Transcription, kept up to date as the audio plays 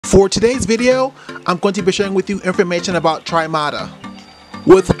For today's video, I'm going to be sharing with you information about Trimata.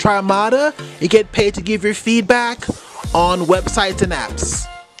 With Trimata, you get paid to give your feedback on websites and apps.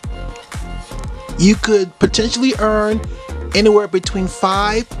 You could potentially earn anywhere between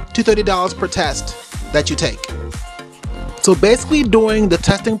 $5 to $30 per test that you take. So basically, during the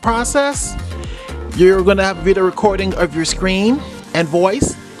testing process, you're going to have a video recording of your screen and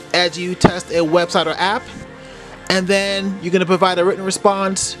voice as you test a website or app, and then you're going to provide a written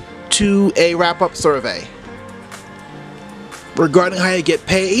response to a wrap-up survey. Regarding how you get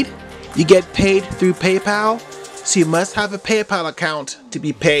paid through PayPal, so you must have a PayPal account to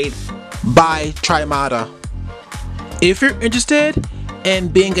be paid by Trimata. If you're interested in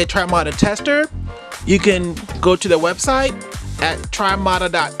being a Trimata tester, you can go to the website at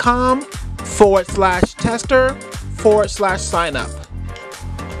trimata.com/tester/sign up.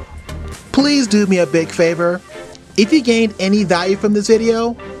 Please do me a big favor. If you gained any value from this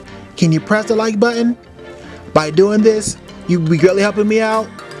video, can you press the like button? By doing this, you'll be greatly helping me out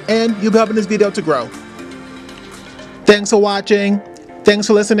and you'll be helping this video to grow. Thanks for watching. Thanks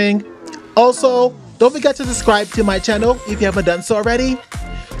for listening. Also, don't forget to subscribe to my channel if you haven't done so already.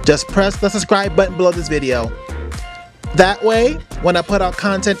 Just press the subscribe button below this video. That way, when I put out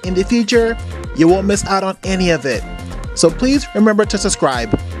content in the future, you won't miss out on any of it. So please remember to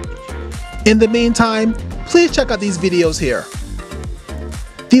subscribe. In the meantime, please check out these videos here.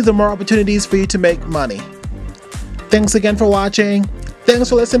 These are more opportunities for you to make money. Thanks again for watching. Thanks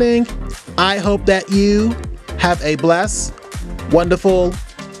for listening. I hope that you have a blessed, wonderful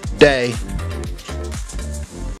day.